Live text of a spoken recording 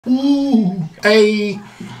Ooh, hey.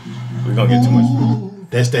 We're gonna get too much.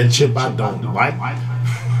 That's that chip I don't like.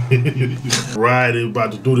 Right, we're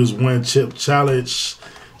about to do this one chip challenge.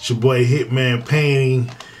 It's your boy Hitmann Payne.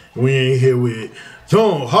 We ain't here with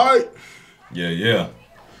Tom Hart. Yeah.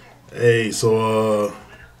 Hey, so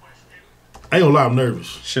I ain't gonna lie, I'm nervous.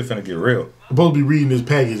 Shit finna get real. I'm supposed to be reading this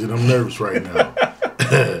package and I'm nervous right now.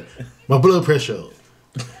 My blood pressure.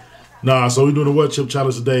 Nah, so we're doing a what chip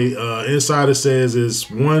challenge today. Inside it says it's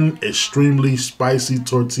one extremely spicy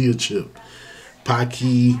tortilla chip.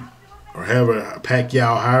 Paqui, or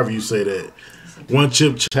however you say that. One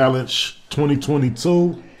chip challenge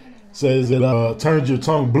 2022 says it turns your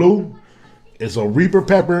tongue blue. It's a Reaper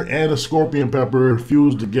pepper and a scorpion pepper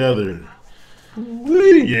fused together.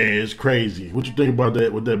 Yeah, it's crazy. What you think about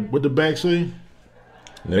that? What the back say?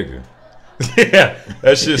 Nigga. Yeah,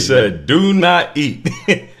 that shit said, do not eat.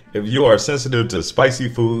 If you are sensitive to spicy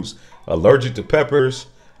foods, allergic to peppers,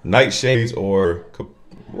 nightshades, or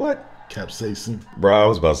what? Capsaicin. Bro, I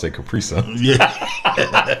was about to say Capri Sun. Yeah.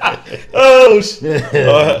 Oh shit. We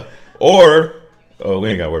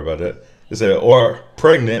ain't gotta worry about that. It said, or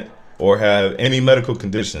pregnant or have any medical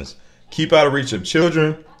conditions. Keep out of reach of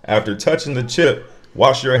children. After touching the chip,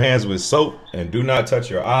 wash your hands with soap and do not touch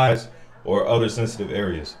your eyes or other sensitive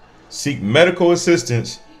areas. Seek medical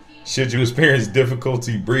assistance should you experience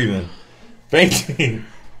difficulty breathing, fainting,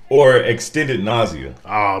 or extended nausea.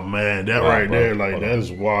 Oh man, that right there, like that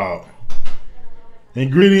is wild.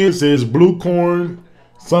 Ingredients is blue corn,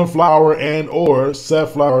 sunflower and or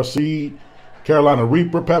safflower seed, Carolina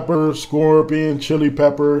Reaper pepper, scorpion, chili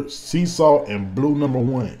pepper, sea salt, and blue number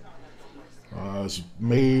 1. It's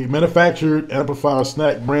manufactured Amplified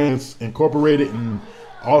Snack Brands Incorporated in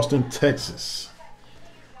Austin, Texas.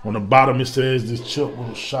 On the bottom it says this chip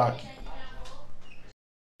will shock you.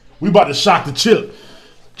 We about to shock the chip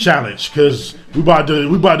challenge because we about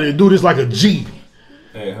to do this like a G.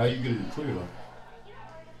 Hey, how you get it clear though?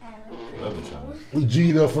 We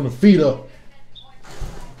G'd up from the feet up.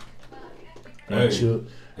 Hey, chip.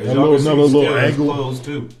 Another little angle.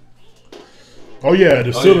 Too. Oh yeah,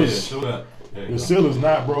 the seal is the seal is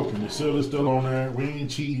not broken. The seal is still on there. We ain't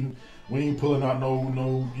cheating. We ain't pulling out no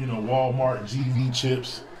Walmart GV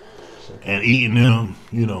chips and eating them.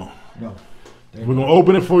 No. We're gonna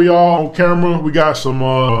open it for y'all on camera. We got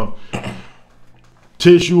some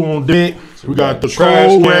tissue on deck. We got the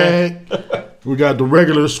cold rag. We got the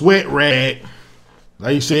regular sweat rag.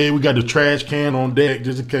 Like you said, we got the trash can on deck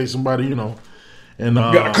just in case somebody, And we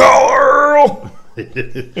got a Carl.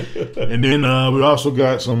 And then we also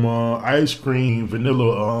got some ice cream,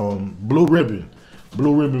 vanilla, blue ribbon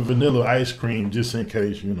vanilla ice cream, just in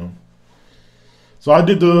case, So I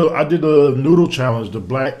did the noodle challenge, the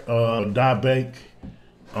black dye bake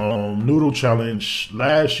noodle challenge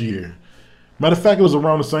last year. Matter of fact, it was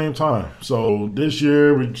around the same time. So this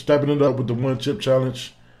year we're stepping it up with the one chip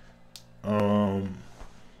challenge.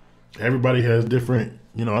 Everybody has different,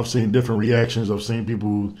 I've seen different reactions. I've seen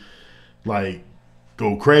people like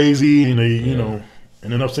go crazy, and they,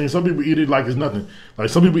 and then I've seen some people eat it like it's nothing. Like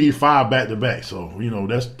some people eat 5 back to back. So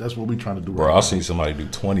that's what we're trying to do. Bro, I seen somebody do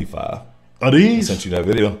 25. Are these? I sent you that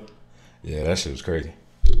video. Yeah, that shit was crazy.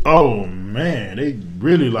 Oh man, they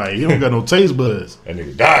really he don't got no taste buds. That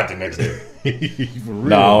nigga died the next day. For real.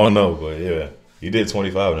 No, I don't know, but yeah, he did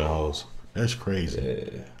 25 in the holes. That's crazy.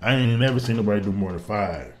 Yeah. I ain't never seen nobody do more than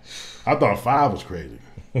 5. I thought 5 was crazy.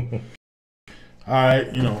 All right, I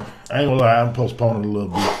ain't gonna lie, I'm postponing a little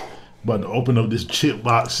bit, but to open up this chip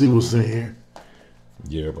box, see what's in here.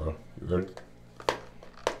 Yeah, bro. You ready?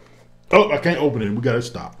 Oh, I can't open it. We gotta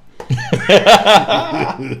stop.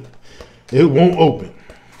 It won't open.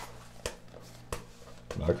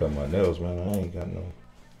 I cut my nails, man. I ain't got no.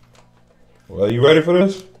 Well, you ready for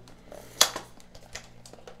this?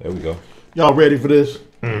 There we go. Y'all ready for this?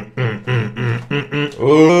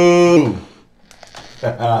 Ooh.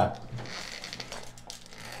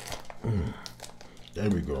 There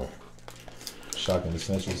we go. Shocking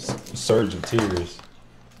essential surge of tears.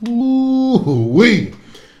 Ooh wee.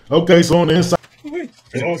 Okay, so on the inside.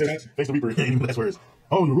 It's always that. Thanks to Reaper. That's where it's.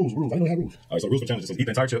 Oh, the rules. I don't have rules. All right, so rules for challenge says eat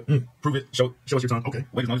the entire chip. Prove it. Show us your tongue. Okay.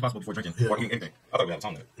 Wait as long as possible before drinking or eating anything. I thought we had a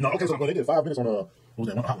time there. No, okay, so they did 5 minutes on what was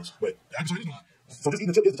that? One hot ones. But actually, so just eating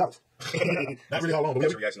the chip is the challenge. Not really how long, but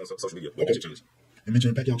what's your reaction on social media? What's your challenge? And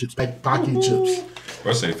mention Paqui chips. Paqui chips.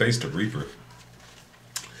 Bro, say face to Reaper.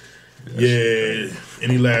 Yeah.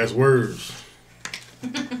 Any last words?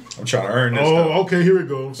 I'm trying to earn this. Oh, okay, here we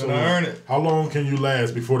go. So I earn it. How long can you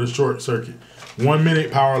last before the short circuit? 1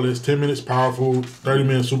 minute powerless, 10 minutes powerful, 30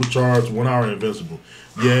 minutes supercharged, 1 hour invincible.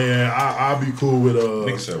 Yeah, I'll be cool with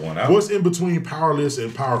Nigga said 1 hour. What's in between powerless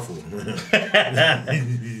and powerful?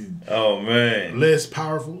 Oh man. Less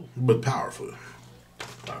powerful, but powerful.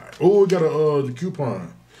 Alright. Oh, we got the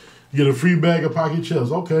coupon. You get a free bag of Paqui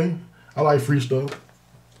chips. Okay. I like free stuff.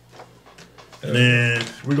 And then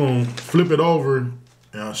we're gonna flip it over and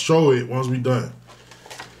I'll show it once we done.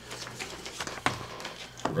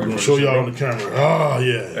 We're gonna show y'all on the camera. Oh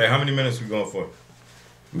yeah. Hey, how many minutes we going for?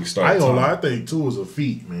 We start. I ain't gonna lie, I think 2 is a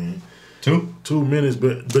feat, man. 2? 2 minutes,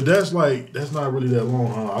 but that's not really that long,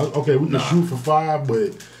 huh? Okay, we can shoot for 5,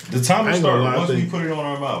 but the timer starts once we put it on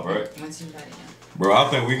our mouth, right? Once you got it, Bro, I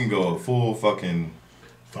think we can go a full fucking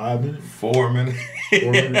 5 minutes. 4 minutes.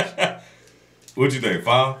 4 minutes. What you think?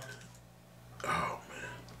 5? Oh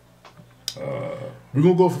man. We're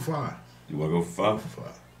gonna go for 5. You wanna go for 5? For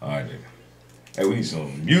 5. All right, nigga. Hey, we need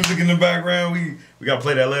some music in the background. We gotta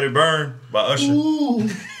play that "Let It Burn" by Usher. Ooh.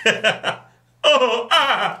 Oh,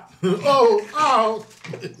 ah! Oh.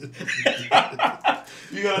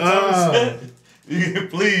 You gotta tell us. You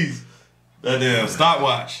please. That damn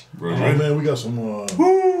stopwatch, bro. Oh man, we got some.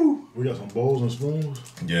 We got some bowls and spoons.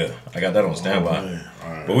 Yeah, I got that on standby. Oh,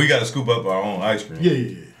 all right. But we gotta scoop up our own ice cream.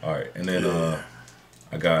 Yeah. All right, and then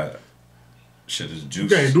I got this juice. You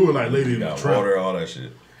can't do it like Lady in the got Tramp. water, all that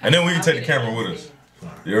shit. And then we can take the camera with us.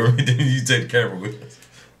 You heard me? Then you take the camera with us.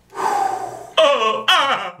 Oh,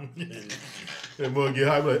 ah! That boy get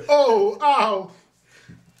hype like, oh, ow.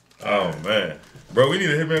 Oh man, bro, we need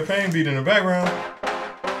a Hitmann Payne beat in the background.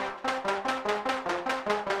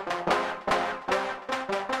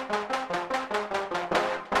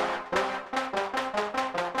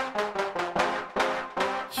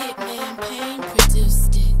 Hitmann Payne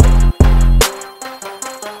produced it.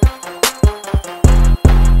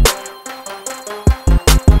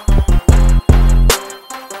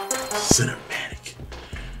 Cinematic.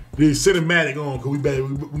 The cinematic on, because we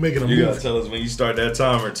making a movie. You gotta tell us when you start that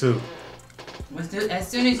timer too. As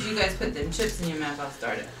soon as you guys put them chips in your mouth, I'll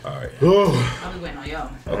start it. All right. Oh. I'll be waiting on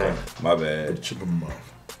y'all. Okay. My bad. Put the chip in my mouth.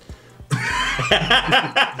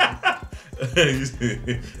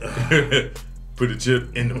 Put the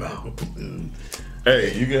chip in the mouth.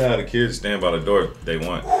 Hey, you can have the kids stand by the door if they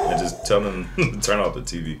want and just tell them to turn off the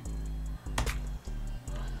TV.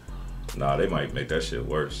 Nah, they might make that shit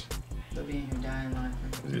worse. They'll be in here dying laughing.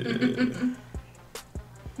 Yeah.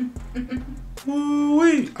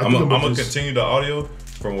 Woo-wee. I'm gonna continue the audio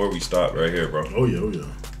from where we stopped right here, bro. Oh yeah. You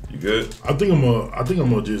good? I think I'm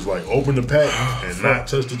gonna just like open the pack and not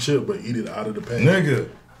touch the chip, but eat it out of the pack. Nigga.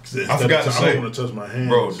 I forgot to say, I don't want to touch my hands.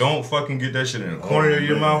 Bro, don't fucking get that shit in the corner of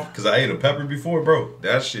your mouth. Because I ate a pepper before, bro.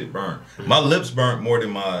 That shit burned. My lips burnt more than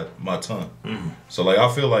my tongue. So, like, I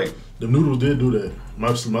feel like... The noodles did do that. My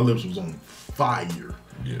lips was on fire.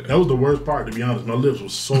 Yeah. That was the worst part, to be honest. My lips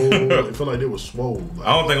was so... it felt like they were swole. Like,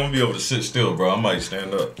 I don't think I'm going to be able to sit still, bro. I might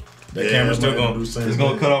stand up. That camera's still going to... It's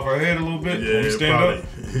going to cut off our head a little bit when we stand up.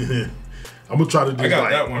 I'm going to try to just, I got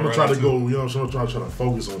that one I'm going to try to go, you know what I'm saying? I'm trying to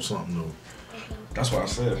focus on something, though. That's what I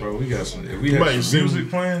said, bro. We got some... If we had some music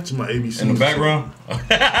playing to my ABC in the background...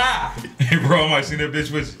 Hey, bro, I might see that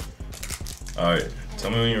bitch with you. All right.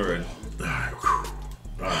 Tell me when you're ready. All right.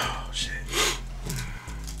 Oh, shit.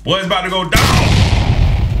 Boy, it's about to go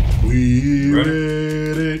down. We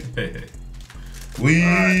ready. We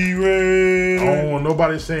ready. I don't want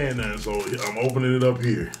nobody saying that, so I'm opening it up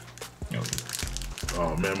here. Okay.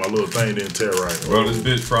 Oh, man, my little thing didn't tear right. Bro, this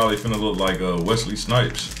bitch probably finna look like Wesley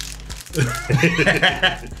Snipes.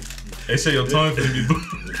 They say your tongue finna be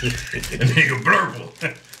and nigga blurple.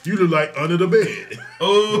 You look like under the bed.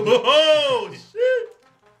 Oh, shit.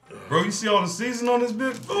 Bro, you see all the season on this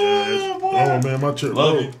bitch? Oh, boy. Oh, man, my chip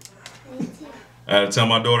love broke. you. I had to tell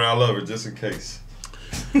my daughter I love her just in case.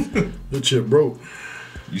 The chip broke.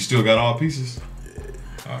 You still got all pieces?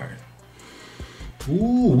 Yeah. All right.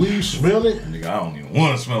 Ooh, we smell it. Nigga, I don't even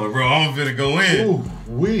want to smell it, bro. I'm finna go in. Ooh,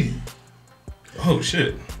 we. Oh,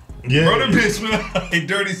 shit. Yeah. Bro, that bitch smell like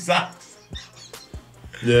dirty socks.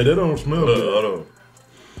 Yeah, they don't smell good. Hold on.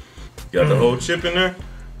 Got the whole chip in there?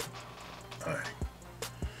 All right.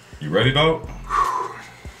 You ready, dog?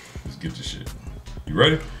 Let's get this shit. You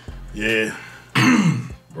ready? Yeah.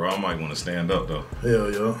 Bro, I might want to stand up, though. Hell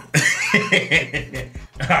yeah.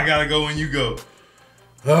 I gotta go when you go.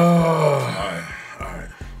 Oh. Alright. Alright.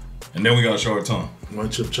 And then we gotta show our tongue. One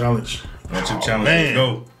chip challenge. One chip challenge. Man. Let's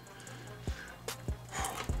go.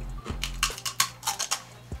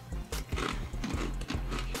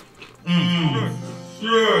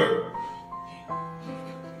 Yeah.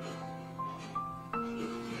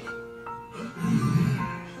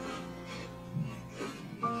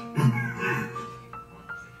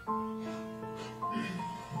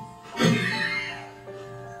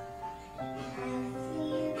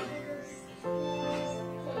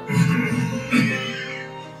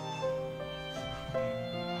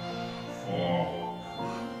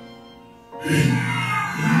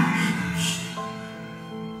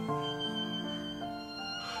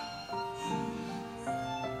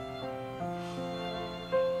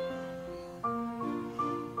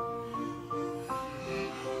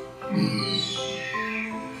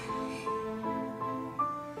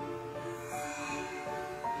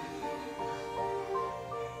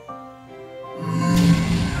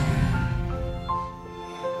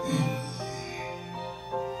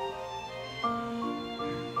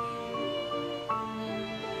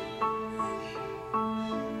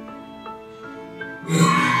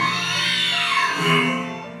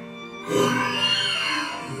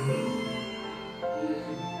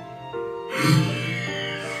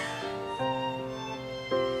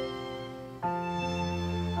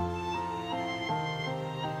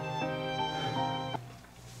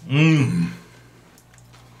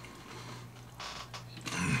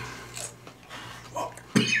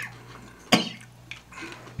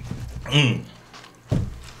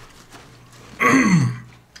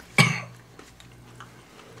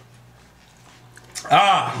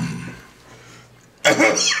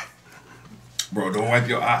 Bro, don't wipe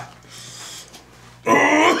your eye.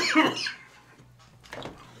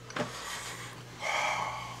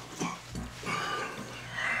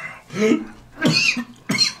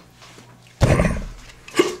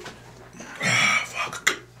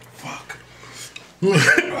 Fuck.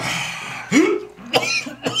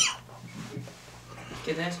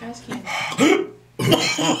 Get that trash can.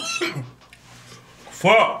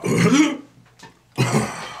 Fuck.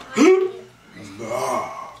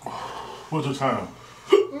 What's the time?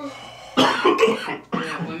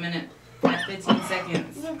 Yeah, 1 minute, 15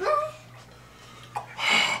 seconds.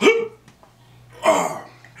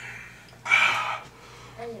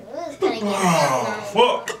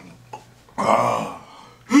 Fuck.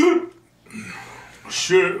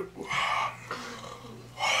 Shit.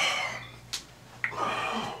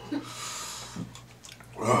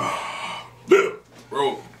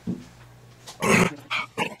 Bro.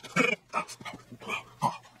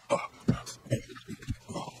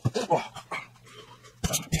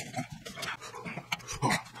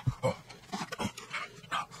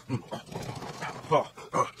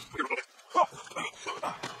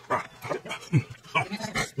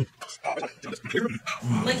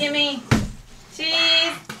 Look at me.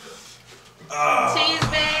 Cheese. Cheese,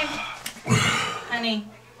 babe. Honey.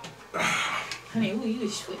 Honey, ooh, you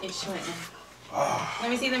sweating. Let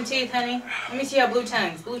me see them teeth, honey. Let me see your blue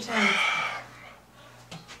tongues. Blue tongues.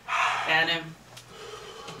 Got him.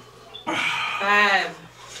 5,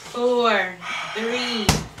 4, 3,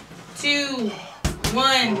 2,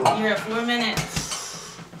 1. You're at 4 minutes.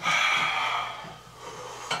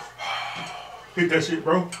 Hit that shit,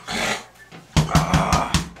 bro.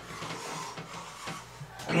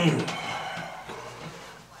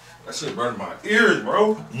 That shit burned my ears,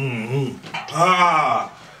 bro.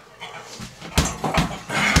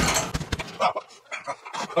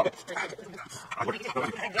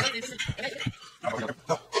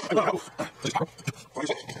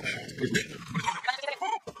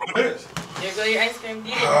 There go your ice cream.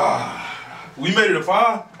 Get it. We made it to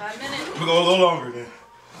 5? 5 minutes. We go a little longer then.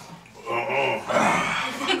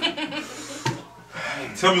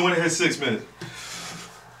 Tell me when it hits 6 minutes.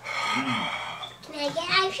 Can I get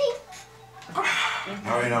ice cream?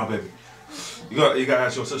 All right now, baby. You gotta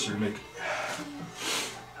ask your sister to make it.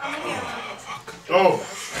 Oh,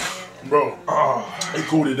 bro. They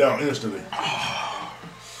cooled it down instantly.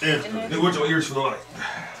 Instantly. What your ears feel like?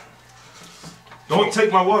 Don't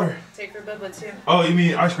take my water. Take her bubba too. Oh, you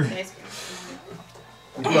mean ice cream? Ice cream.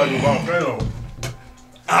 You like a volcano.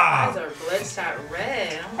 Eyes are bloodshot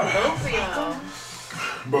red. I'm gonna go for y'all.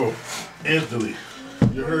 Bro, instantly.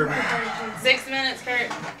 You heard me? 6 minutes,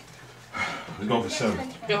 Kurt. Let's go for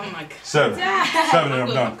 7. Oh my god. 7. 7 and I'm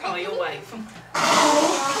done. Call your wife.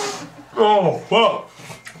 Oh, fuck.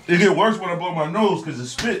 It get worse when I blow my nose because the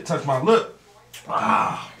spit touched my lip.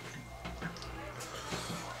 I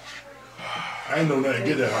ain't know nothing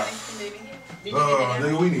get that hot.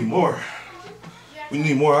 Nigga, we need more. We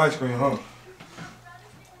need more ice cream, huh?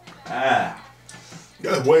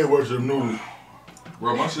 That's way worse than noodles.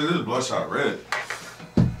 Bro, my shit is bloodshot red.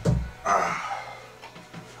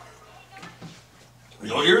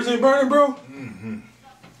 Your ears ain't burning, bro?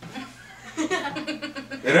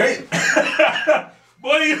 It ain't.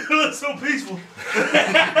 Boy, you look so peaceful.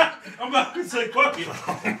 I'm about to say Paqui.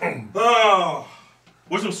 Oh,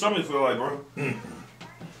 what's your stomach feel like, bro?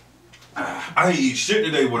 I ain't eat shit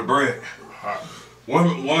today with bread. One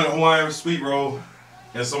Hawaiian sweet roll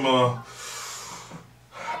and some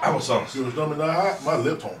Applesauce. Your stomach not hot? My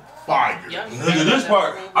lips on fire. Yep. Look at this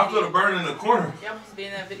part. I feel the burn in the corner. Y'all supposed to be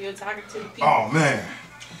in that video talking to the people. Oh, man.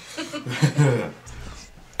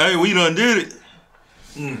 Hey, we done did it.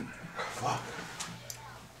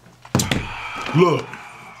 Look,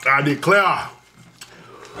 I declare.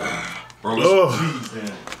 Bro, it's some cheese,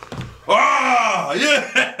 man. Ah,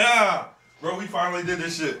 yeah. Bro, we finally did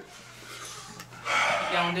this shit.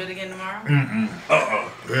 Y'all wanna do it again tomorrow?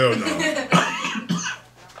 Hell no.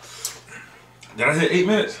 Did I hit 8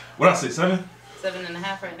 minutes? What I say, 7?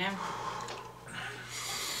 7.5 right now.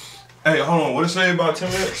 Hey, hold on. What it say about 10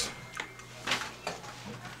 minutes?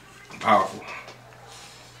 Powerful.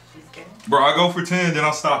 She's good. Bro, I go for 10, then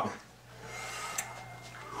I'll stop it.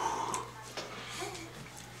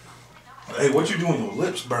 Hey, what you doing? Your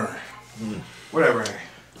lips burn. Whatever, hey.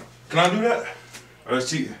 Can I do that? Or that's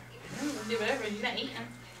cheating? Do whatever. You're not eating.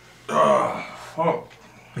 Oh.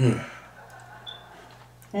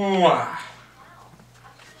 Mwah.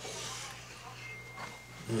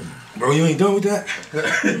 Bro, you ain't done with that?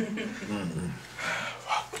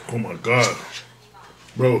 Oh my God.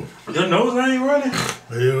 Bro. Your nose ain't running?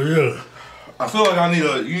 Hell yeah. I feel like I need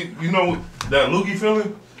a, you know that loogie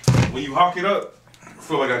feeling? When you hawk it up? I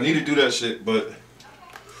feel like I need to do that shit, but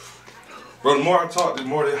bro, the more I talk, the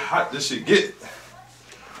more hot this shit get.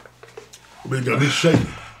 Man, got me shaking.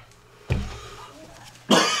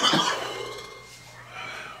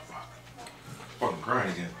 Fucking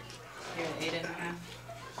crying again. You're at 8.5.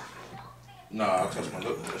 Nah, I touched my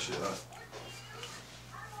lip with that shit.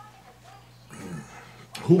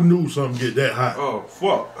 Who knew something get that hot? Oh,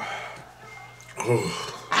 fuck.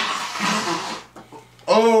 Oh.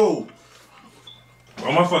 Oh!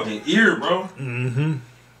 Bro, my fucking ear, bro. Mm-hmm.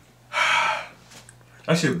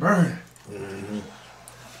 That shit burn.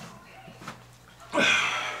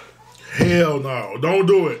 Hell no. Don't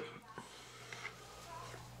do it.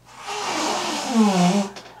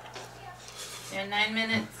 You're 9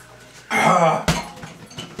 minutes.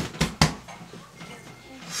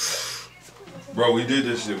 Bro, we did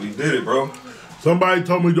this shit. We did it, bro. Somebody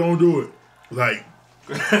told me don't do it. Like,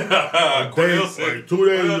 Cordell said, like 2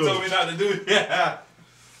 days Cordell ago. told me not to do it. Yeah.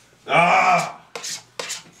 Ah.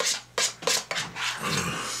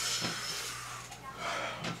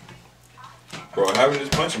 Bro, having this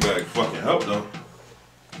punching bag fucking helped though.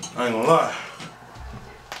 I ain't gonna lie.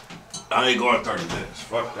 I ain't going 30 minutes.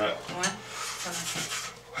 Fuck that. What?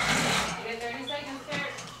 You got 30 seconds, Kurt?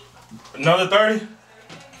 Another 30?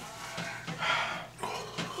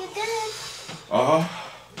 You good? Uh-huh.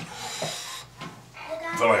 I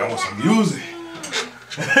feel like I want some music.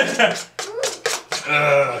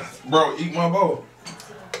 Bro, eat my bowl.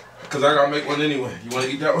 Cause I gotta make one anyway. You wanna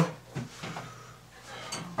eat that one?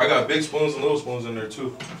 I got big spoons and little spoons in there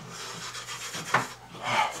too.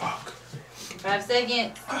 Oh, fuck. 5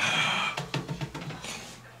 seconds.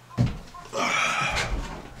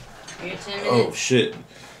 You're 10 minutes. Oh shit.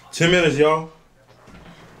 10 minutes, y'all.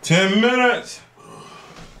 10 minutes.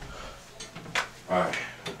 Alright.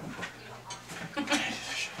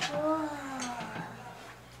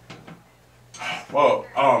 Whoa,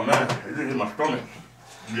 oh man, it just hit my stomach.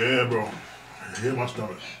 Yeah, bro. It hit my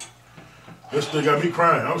stomach. This thing got me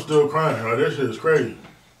crying. I'm still crying. Like, that shit is crazy.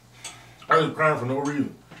 I was crying for no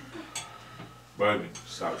reason. Baby,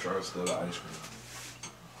 stop trying to steal the ice cream.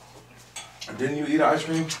 Didn't you eat ice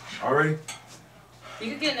cream already? You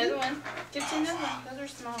could get another one. Get you another one. Those are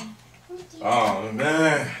small. Oh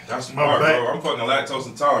man, that's My smart, back. bro. I'm fucking lactose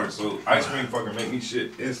intolerant, so ice cream fucking make me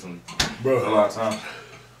shit instantly. A Bro, lot of times.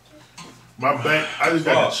 my back, I just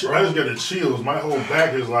got Fuck, I just got the chills. My whole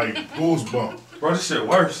back is like goosebumps. Bro, this shit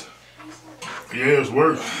worse. Yeah, it's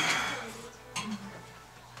worse.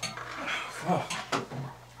 Fuck.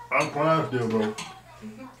 I'm crying still, bro.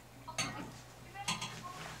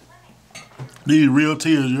 These real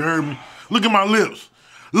tears, you heard me? Look at my lips.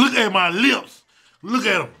 Look at my lips. Look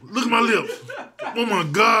at them. Look at my lips. Oh my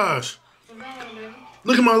gosh.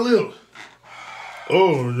 Look at my lips.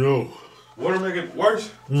 Oh no. Water make it worse?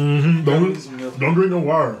 Mm-hmm. Don't drink no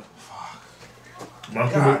water. My God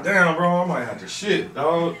stomach. damn, bro, I might have to shit,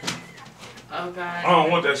 dog. Oh, God. I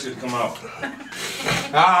don't want that shit to come out.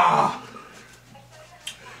 Ah!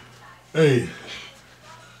 Hey,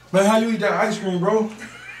 Man, how you eat that ice cream, bro?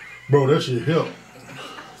 bro, that shit help.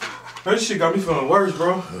 Man, this shit got me feeling worse,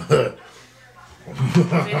 bro.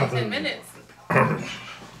 10 minutes. Bro,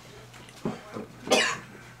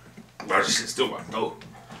 this shit's still my throat.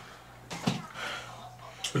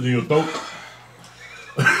 Is it in your throat?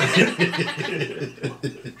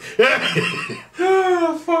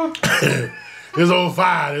 Ah, fuck. It's on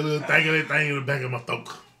fire. That little thing in the back of my throat.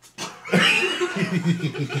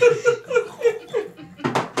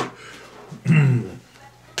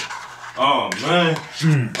 Oh, man.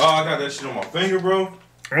 Oh, I got that shit on my finger, bro.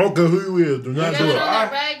 Okay, who you is? Do You not got do it it. on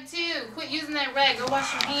that rag too. Quit using that rag. Go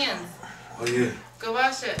wash your hands. Oh, yeah. Go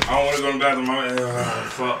wash it. I don't want to go to the bathroom.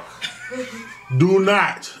 Fuck. Do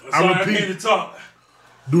not. Sorry, I I repeat. can't talk.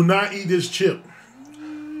 Do not eat this chip.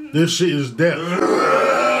 This shit is death.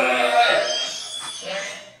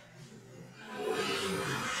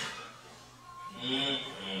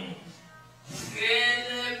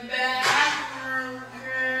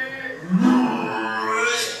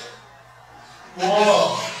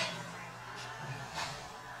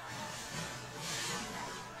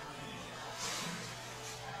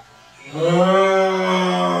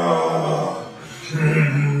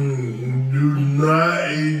 Do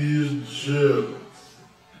not eat this chip.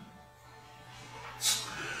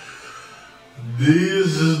 This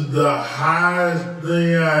is the highest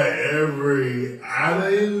thing I ever ate. I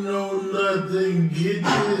didn't know nothing get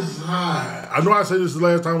this high. I know I said this the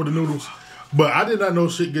last time with the noodles, but I did not know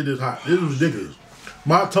shit get this hot. This was ridiculous.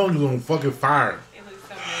 My tongue is on fucking fire. It looks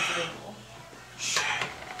so miserable.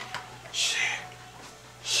 Shit.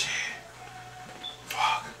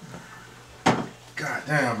 Fuck. God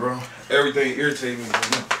damn, bro. Everything irritates me.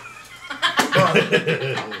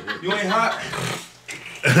 You ain't hot?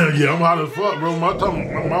 Yeah, I'm hot as fuck, bro. My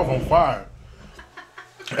mouth on fire.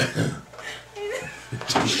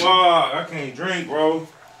 Fuck, I can't drink, bro.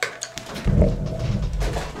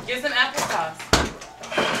 Get some applesauce.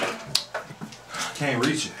 I can't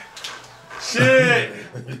reach it. Shit.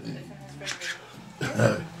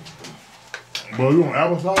 Bro, you want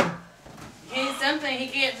applesauce? He needs something. He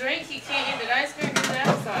can't drink. He can't eat the ice cream. Get the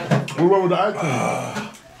applesauce. What wrong with the ice cream?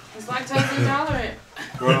 He's lactose intolerant.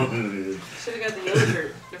 Bro, Should have got the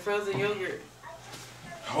yogurt. The frozen yogurt.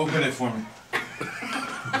 open it for me.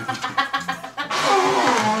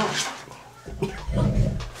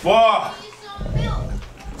 Fuck.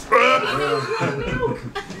 There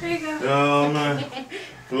you go. Oh, man.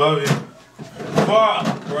 Love you.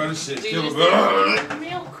 Fuck. Bro, this shit Do you kill just me. the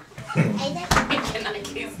milk? Can I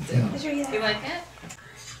kiss it? You like it?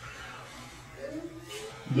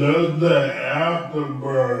 That's the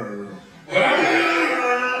afterburn.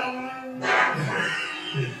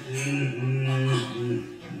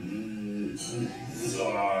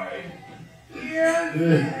 Sorry.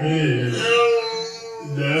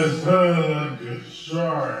 That's like a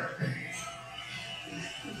shark.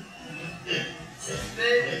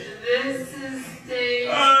 This is stage.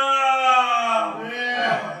 Ah!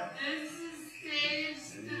 This is stage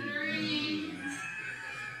 3.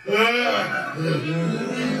 2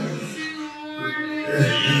 more here.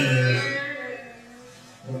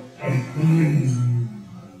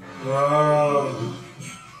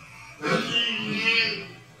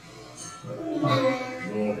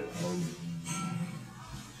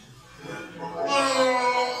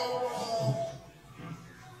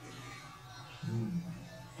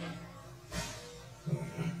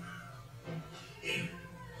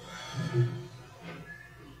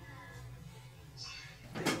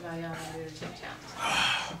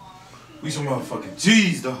 We some motherfucking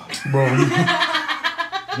G's, though. Bro,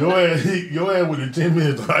 your ass within 10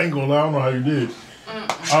 minutes. I ain't gonna lie, I don't know how you did.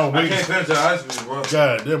 Oh, I wait. can't finish the ice cream, bro.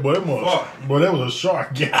 God damn, boy, Fuck. boy, that was a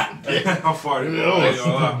shark. God damn. How far did it Yeah.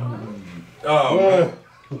 go? Oh,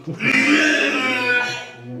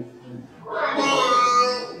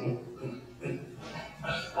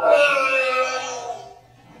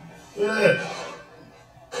 man.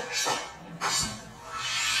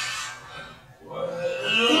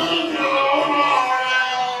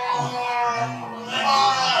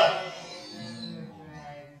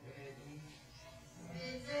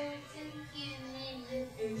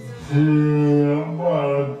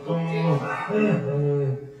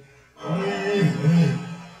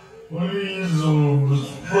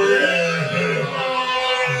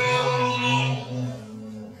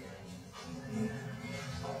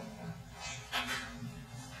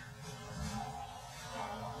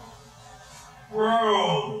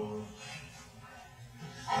 Bro.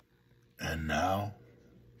 And now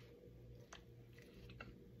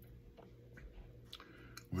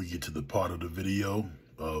we get to the part of the video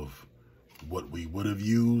of what we would have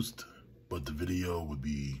used, but the video would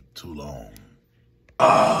be too long.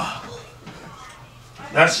 That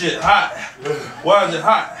shit hot. Why is it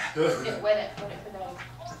hot? Wet it for those.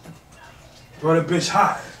 Bro, that bitch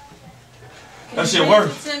hot. That shit You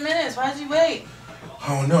works. waited 10 minutes. Why'd you wait? I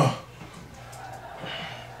don't know.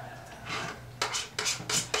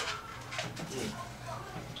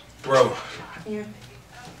 Bro. Here.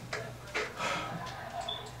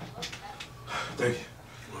 Thank you.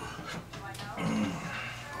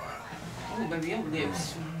 Oh, baby, your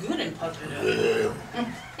lips good and puckered up.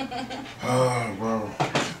 Bro.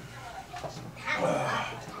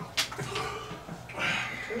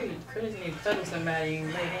 Chris need to cuddle somebody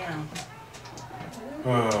and lay down.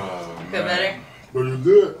 Oh, Feel better? But you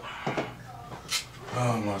good?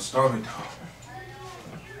 Oh, my stomach.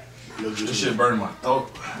 This This shit burning my throat.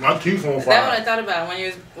 My teeth on That's what I fire. thought about when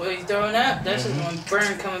you was throwing up. That's just one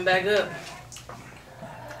burn coming back up.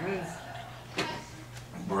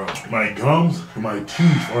 Bro. My gums and my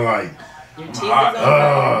teeth are like, Your teeth is hot. on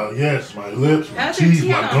fire. yes, my lips, my How's your teeth,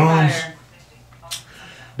 teeth my on gums. fire?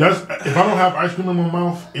 That's if I don't have ice cream in my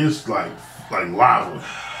mouth, it's like lava.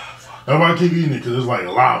 That's why I keep eating it because it's like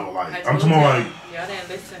lava. Like I'm talking about like Y'all didn't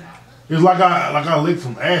listen. it's like I licked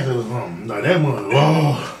some acid or something. Like that one.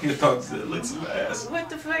 Oh, You thought to lick some ass. What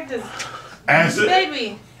the fuck does acid.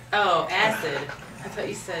 baby? Oh, acid. I thought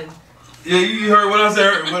you said. Yeah, you heard what I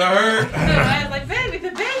said. What I heard. I was like, baby, the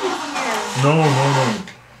baby's in here. No.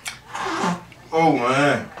 Oh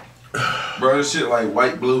man, bro, this shit like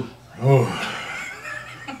white blue. Oh.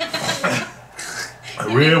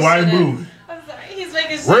 Red, white, blue. I'm sorry, he's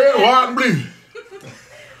making shit. Red, white, and blue.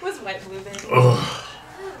 What's white, blue, baby?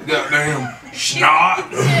 Goddamn snot.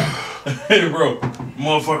 Hey, bro,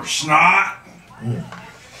 motherfucker snot.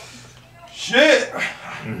 Shit.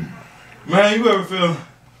 Man, you ever feel?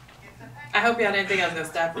 I hope y'all didn't think I was gonna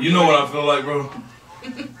stop. You know what I feel like, bro.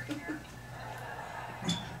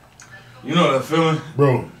 You know that feeling,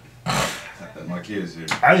 Bro, my kids here.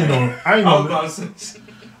 I didn't know about to say,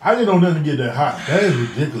 I didn't know nothing to get that hot. That is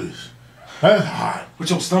ridiculous. That's hot. what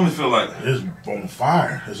your stomach feel like? It's on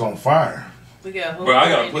fire. It's on fire. We got a whole Bro, I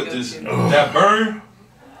gotta party put to go this, to. that burn,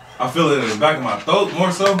 I feel it in the back of my throat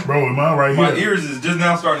more so. Bro, mine right My here. ears is just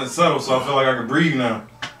now starting to settle, so I feel like I can breathe now.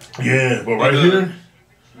 Yeah, but right Like, here.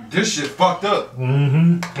 This shit fucked up.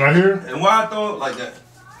 Mm-hmm. Right here. And why I throw it like that?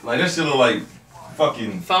 Like that shit look like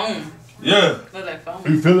fucking, Foam. yeah. Look like foam.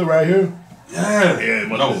 You feel it right here? Yeah. Yeah,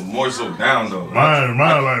 but No, more so down though. Mine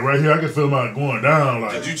like right here. I can feel mine going down.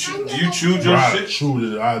 Like Did you chew, do you chew your I shit? chewed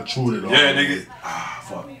it. I chewed it. All. Yeah, nigga. Ah,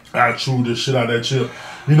 fuck. I chewed the shit out of that chip.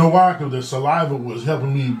 You know why? Because the saliva was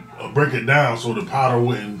helping me break it down so the powder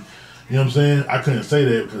wouldn't. You know what I'm saying? I couldn't say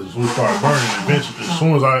that because we started burning eventually. As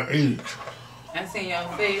soon as I ate it. I seen your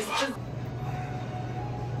face.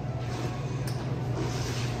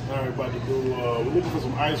 All right, about to do. We're looking for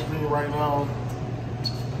some ice cream right now.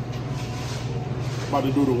 About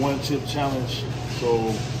to do the one chip challenge.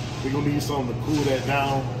 So we're gonna need something to cool that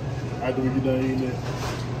down after we get done eating it.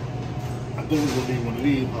 I think we're gonna need one of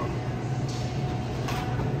these.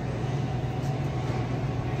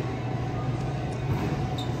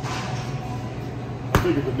 I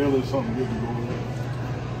think vanilla is something good to go with.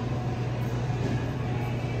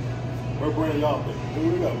 What brand y'all think?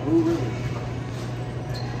 Dude, they got blue ribbon.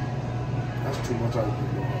 That's too much ice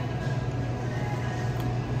cream going on.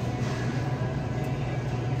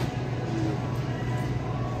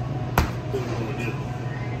 I think we're gonna do it.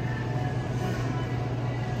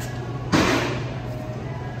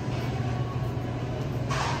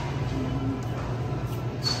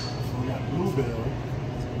 We got bluebell.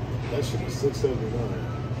 That shit is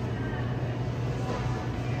 $6.79.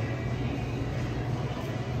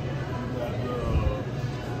 We got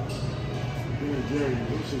Ben & Jerry.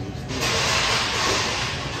 This shit is still.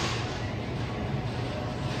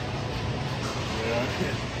 Yeah, I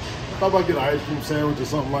can't. I thought about getting an ice cream sandwich or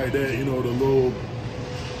something like that. You know, the little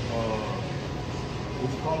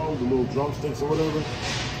what's it called? The little drumsticks or whatever.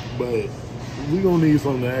 But we gonna need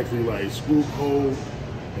something to actually like screw cold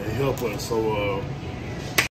and help us. So